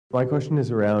My question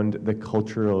is around the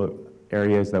cultural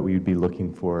areas that we would be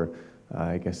looking for,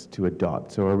 I guess, to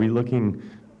adopt. So are we looking,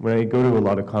 when I go to a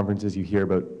lot of conferences, you hear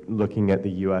about looking at the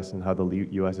US and how the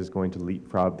US is going to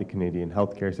leapfrog the Canadian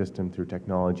healthcare system through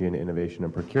technology and innovation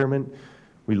and procurement.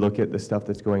 We look at the stuff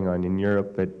that's going on in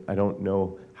Europe, but I don't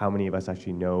know how many of us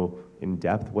actually know in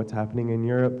depth what's happening in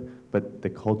Europe, but the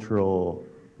cultural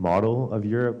model of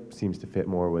Europe seems to fit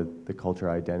more with the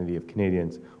cultural identity of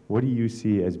Canadians. What do you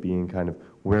see as being kind of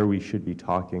where we should be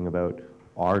talking about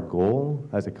our goal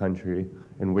as a country,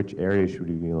 and which areas should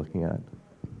we be looking at?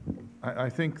 I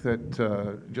think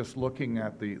that just looking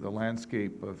at the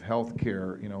landscape of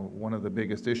healthcare, you know, one of the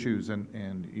biggest issues,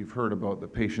 and you've heard about the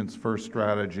Patients First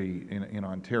strategy in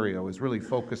Ontario, is really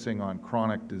focusing on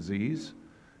chronic disease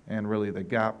and really the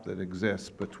gap that exists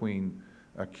between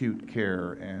acute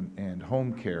care and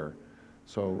home care.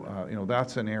 So, you know,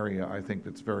 that's an area I think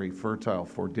that's very fertile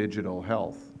for digital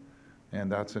health. And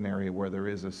that's an area where there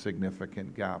is a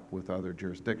significant gap with other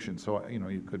jurisdictions. So, you know,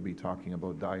 you could be talking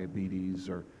about diabetes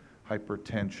or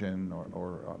hypertension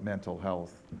or mental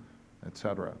health, et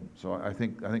cetera. So I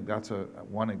think that's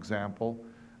one example.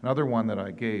 Another one that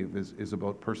I gave is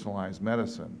about personalized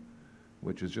medicine,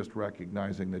 which is just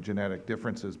recognizing the genetic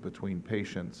differences between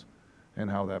patients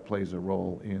and how that plays a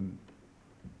role in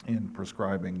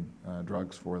prescribing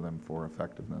drugs for them for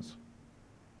effectiveness.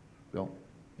 Bill?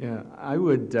 Yeah, I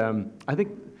would, I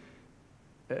think,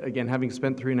 again, having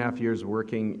spent 3.5 years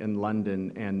working in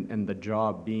London and the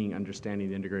job being understanding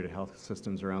the integrated health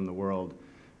systems around the world,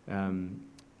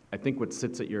 I think what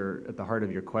sits at the heart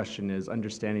of your question is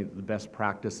understanding that the best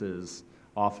practices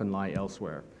often lie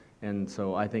elsewhere. And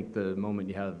so I think the moment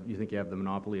you think you have the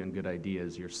monopoly on good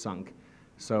ideas, you're sunk.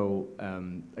 So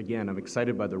again, I'm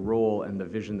excited by the role and the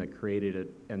vision that created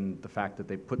it, and the fact that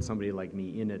they put somebody like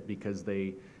me in it, because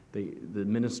the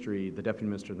ministry, the deputy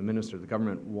minister, the minister, the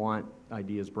government want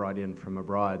ideas brought in from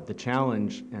abroad. The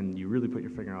challenge, and you really put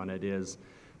your finger on it, is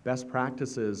best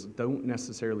practices don't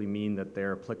necessarily mean that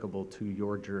they're applicable to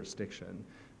your jurisdiction,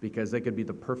 because they could be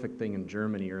the perfect thing in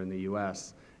Germany or in the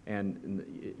US and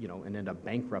end up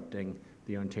bankrupting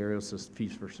the Ontario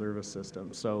fee-for-service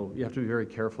system. So you have to be very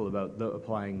careful about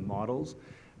applying models.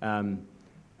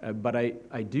 But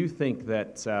I do think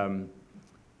that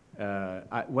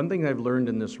one thing I've learned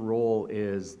in this role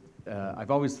is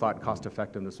I've always thought cost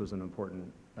effectiveness was an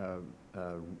important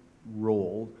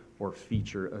role or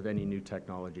feature of any new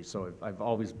technology. So I've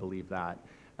always believed that.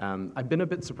 I've been a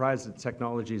bit surprised at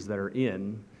technologies that are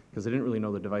in, because I didn't really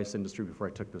know the device industry before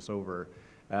I took this over.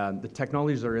 The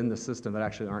technologies that are in the system that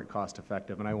actually aren't cost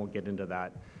effective, and I won't get into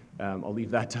that. I'll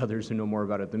leave that to others who know more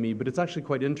about it than me. But it's actually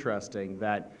quite interesting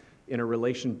that in a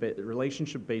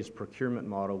relationship-based procurement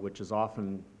model, which is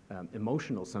often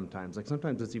emotional sometimes, like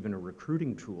sometimes it's even a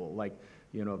recruiting tool, like,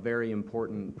 you know, a very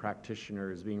important practitioner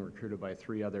is being recruited by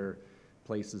 3 other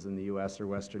places in the US or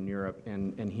Western Europe,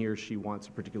 and he or she wants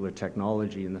a particular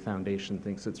technology, and the foundation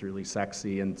thinks it's really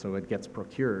sexy, and so it gets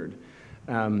procured.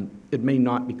 It may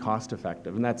not be cost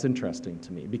effective, and that's interesting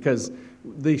to me, because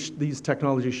these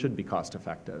technologies should be cost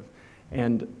effective.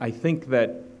 And I think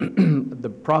that the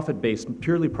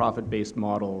purely profit-based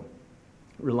model,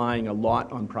 relying a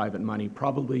lot on private money,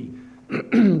 probably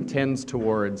tends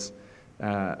towards,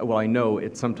 well, I know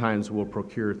it sometimes will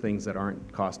procure things that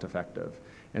aren't cost effective.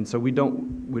 And so we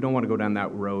don't want to go down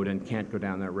that road and can't go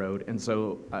down that road. And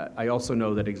so I also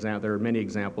know that there are many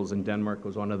examples, and Denmark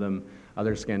was one of them,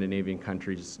 other Scandinavian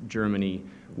countries, Germany,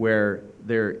 where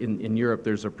in Europe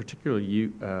there's a particular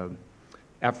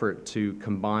effort to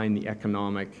combine the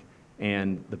economic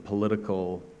and the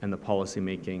political and the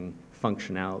policy-making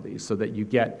functionalities, so that you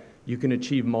can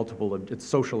achieve multiple, it's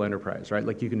social enterprise, right?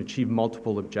 Like you can achieve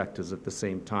multiple objectives at the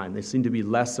same time. They seem to be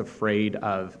less afraid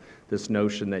of this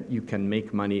notion that you can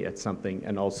make money at something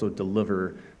and also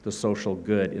deliver the social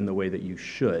good in the way that you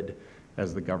should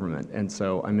as the government. And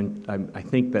so I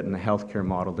think that in the healthcare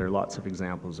model, there are lots of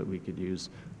examples that we could use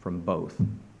from both.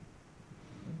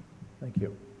 Thank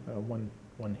you.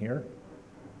 One here.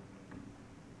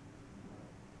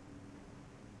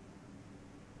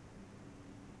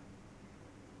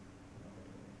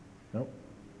 Nope.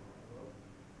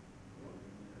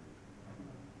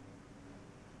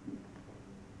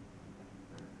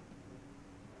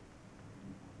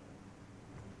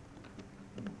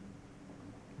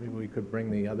 Maybe we could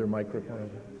bring the other microphone.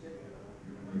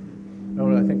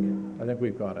 No, I think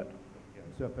we've got it.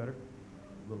 Is that better?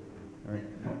 All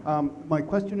right. My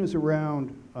question is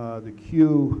around the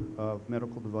queue of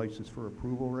medical devices for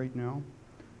approval right now.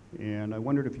 And I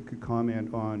wondered if you could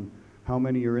comment on how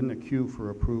many are in the queue for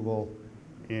approval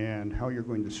and how you're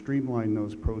going to streamline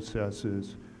those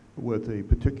processes with a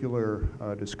particular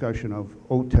discussion of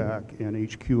OTAC and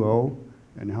HQO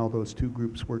and how those two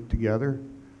groups work together,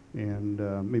 and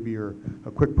maybe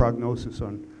a quick prognosis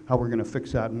on how we're going to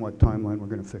fix that and what timeline we're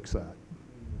going to fix that.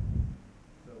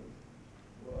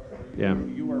 Yeah.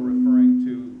 You are referring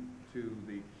to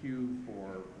the queue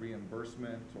for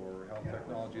reimbursement or health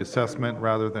technology assessment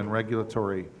rather than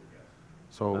regulatory.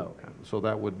 So, okay. so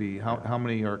that would be, how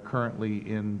many are currently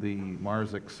in the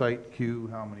Mars Excite queue?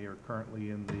 How many are currently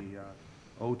in the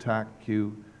OTAC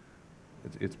queue?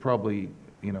 It's probably,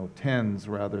 you know, tens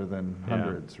rather than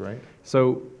hundreds, right?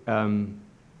 So,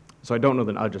 so I don't know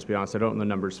I'll just be honest, I don't know the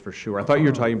numbers for sure. I thought you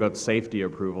were talking about safety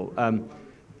approval.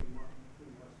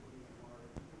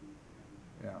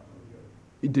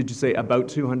 Did you say about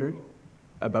 200?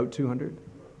 About 200?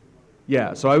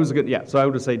 Yeah, so I was good. Yeah, so I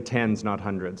would say tens, not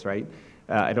hundreds, right?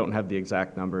 I don't have the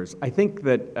exact numbers. I think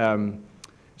that I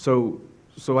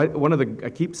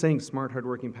keep saying smart,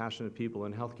 hardworking, passionate people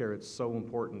in healthcare. It's so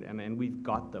important, and we've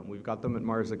got them. We've got them at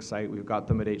Mars Excite. We've got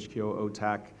them at HQO,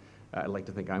 OTAC. I'd like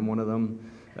to think I'm one of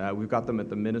them. We've got them at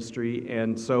the ministry,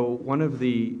 and so one of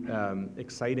the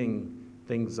exciting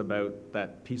things about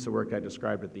that piece of work I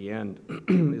described at the end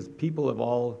is people have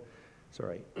all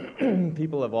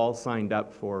signed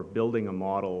up for building a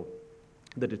model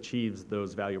that achieves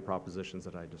those value propositions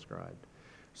that I described.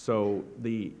 So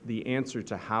the answer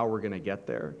to how we're going to get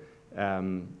there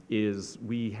is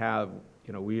we are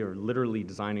literally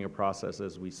designing a process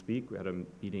as we speak. We had a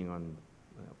meeting on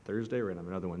Thursday, we're going to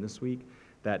have another one this week,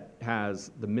 that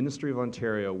has the Ministry of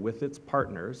Ontario with its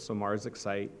partners, so Mars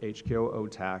Excite, HQO,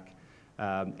 OTAC,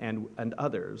 and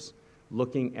others,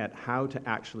 looking at how to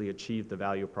actually achieve the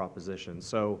value proposition.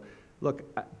 So, look,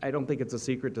 I don't think it's a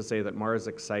secret to say that Mars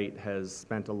Excite has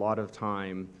spent a lot of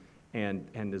time and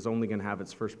is only going to have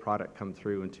its first product come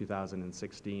through in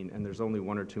 2016, and there's only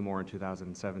one or two more in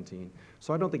 2017.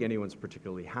 So I don't think anyone's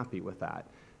particularly happy with that.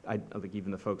 I don't think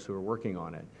even the folks who are working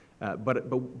on it.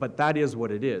 But that is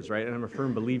what it is, right? And I'm a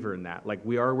firm believer in that. Like,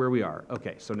 we are where we are.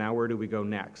 Okay, so now where do we go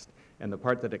next? And the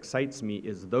part that excites me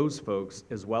is those folks,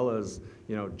 as well as,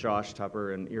 you know, Josh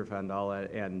Tupper and Irfan Dalla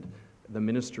and the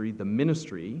ministry,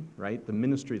 right? The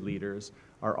ministry leaders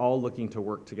are all looking to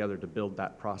work together to build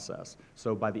that process.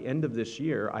 So by the end of this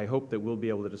year, I hope that we'll be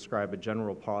able to describe a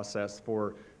general process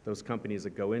for those companies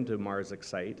that go into Mars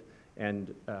Excite,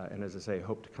 and as I say,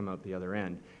 hope to come out the other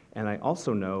end. And I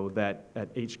also know that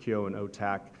at HQO and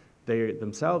OTAC, they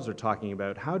themselves are talking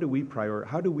about how do we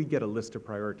get a list of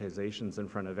prioritizations in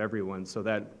front of everyone so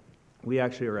that we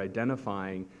actually are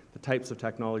identifying the types of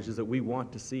technologies that we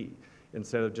want to see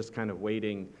instead of just kind of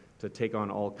waiting to take on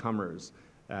all comers.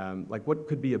 Like, what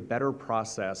could be a better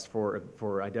process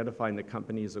for identifying the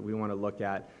companies that we want to look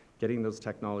at, getting those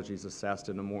technologies assessed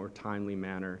in a more timely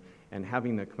manner, and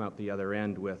having them come out the other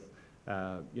end with,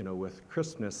 with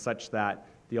crispness such that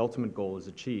the ultimate goal is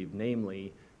achieved,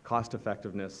 namely cost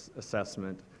effectiveness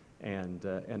assessment and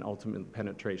ultimate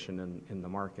penetration in the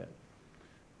market.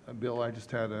 Bill, I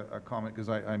just had a comment because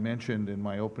I mentioned in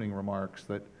my opening remarks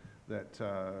that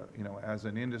as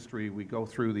an industry we go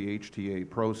through the HTA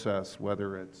process,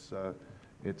 whether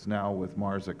it's now with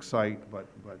Mars Excite, but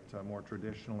more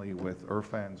traditionally with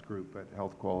Irfan's group at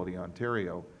Health Quality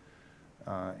Ontario,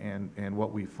 and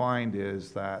what we find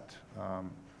is that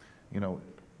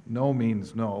no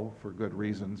means no for good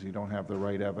reasons. You don't have the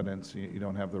right evidence, you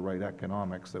don't have the right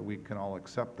economics, that we can all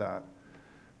accept that.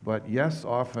 But yes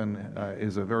often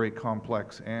is a very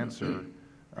complex answer,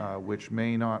 which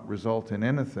may not result in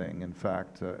anything. In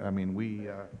fact, I'm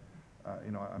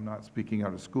not speaking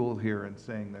out of school here and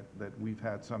saying that we've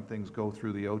had some things go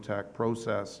through the OTAC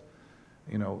process,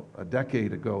 a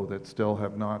decade ago that still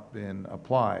have not been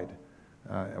applied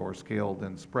or scaled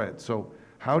and spread. So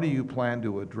how do you plan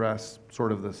to address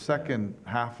sort of the second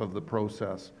half of the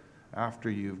process after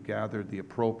you've gathered the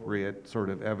appropriate sort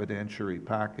of evidentiary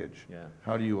package? Yeah.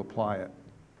 How do you apply it?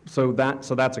 So that's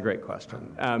a great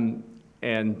question.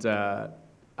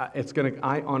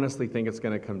 I honestly think it's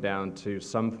going to come down to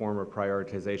some form of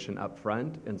prioritization up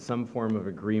front and some form of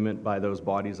agreement by those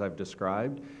bodies I've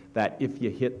described that if you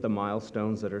hit the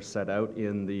milestones that are set out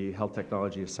in the health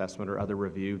technology assessment or other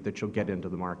review, that you'll get into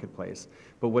the marketplace.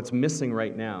 But what's missing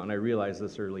right now, and I realized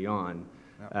this early on,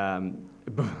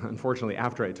 unfortunately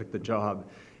after I took the job,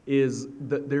 is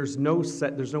that there's no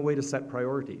way to set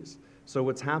priorities. So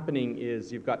what's happening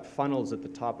is you've got funnels at the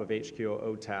top of HQO,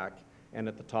 OTAC, and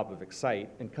at the top of Excite,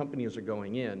 and companies are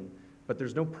going in, but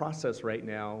there's no process right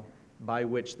now by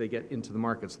which they get into the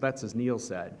market. So that's as Neil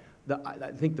said.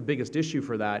 I think the biggest issue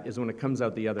for that is when it comes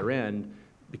out the other end,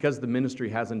 because the ministry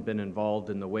hasn't been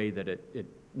involved in the way that it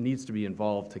needs to be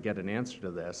involved to get an answer to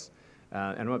this,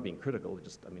 and I'm not being critical, it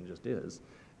just is.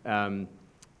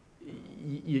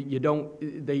 You don't,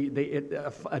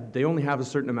 they only have a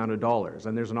certain amount of dollars,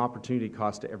 and there's an opportunity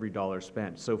cost to every dollar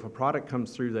spent. So if a product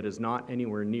comes through that is not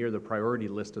anywhere near the priority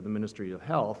list of the Ministry of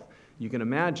Health, you can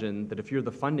imagine that if you're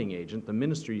the funding agent, the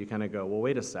ministry, you kind of go, well,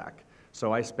 wait a sec.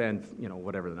 So I spend,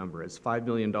 whatever the number is, $5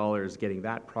 million getting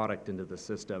that product into the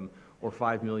system, or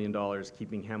 $5 million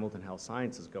keeping Hamilton Health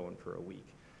Sciences going for a week.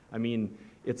 I mean,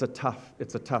 it's a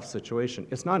tough situation.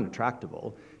 It's not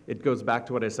intractable. It goes back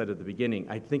to what I said at the beginning.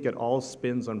 I think it all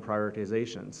spins on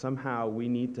prioritization. Somehow we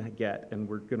need to get, and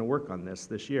we're going to work on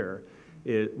this year,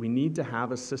 we need to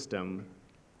have a system.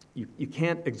 You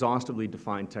can't exhaustively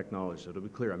define technology, so to be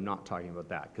clear, I'm not talking about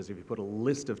that, because if you put a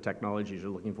list of technologies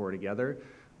you're looking for together,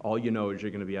 all you know is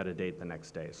you're going to be out of date the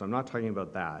next day. So I'm not talking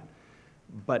about that.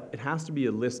 But it has to be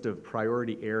a list of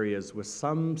priority areas with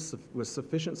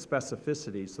sufficient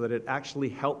specificity so that it actually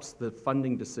helps the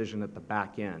funding decision at the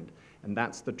back end. And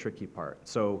that's the tricky part.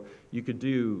 So you could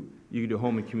do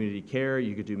home and community care,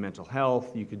 you could do mental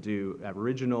health, you could do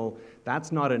Aboriginal.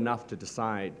 That's not enough to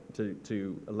decide,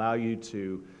 to allow you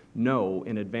to know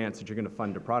in advance that you're going to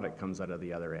fund a product comes out of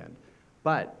the other end.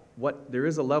 But there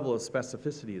is a level of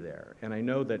specificity there. And I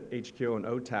know that HQO and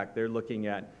OTAC, they're looking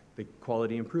at the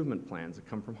quality improvement plans that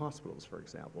come from hospitals, for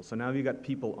example. So now you've got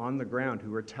people on the ground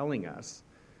who are telling us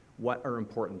what are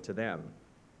important to them.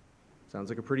 Sounds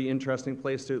like a pretty interesting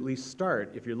place to at least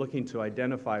start if you're looking to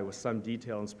identify with some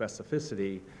detail and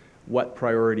specificity what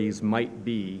priorities might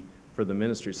be for the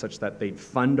ministry, such that they'd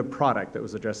fund a product that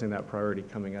was addressing that priority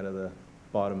coming out of the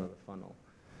bottom of the funnel.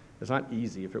 It's not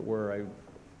easy. If it were, I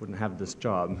wouldn't have this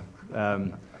job.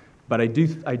 But I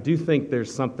do think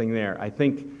there's something there. I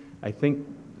think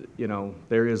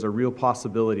there is a real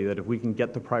possibility that if we can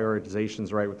get the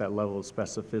prioritizations right with that level of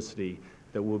specificity,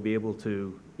 that we'll be able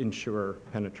to ensure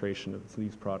penetration of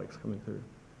these products coming through.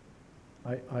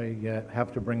 I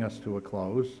have to bring us to a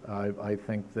close. I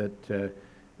think that to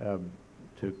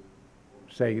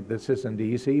say this isn't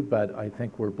easy, but I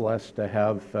think we're blessed to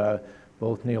have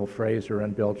both Neil Fraser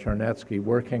and Bill Charnetski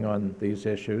working on these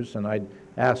issues, and I'd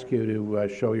ask you to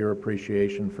show your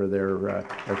appreciation for their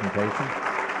presentation.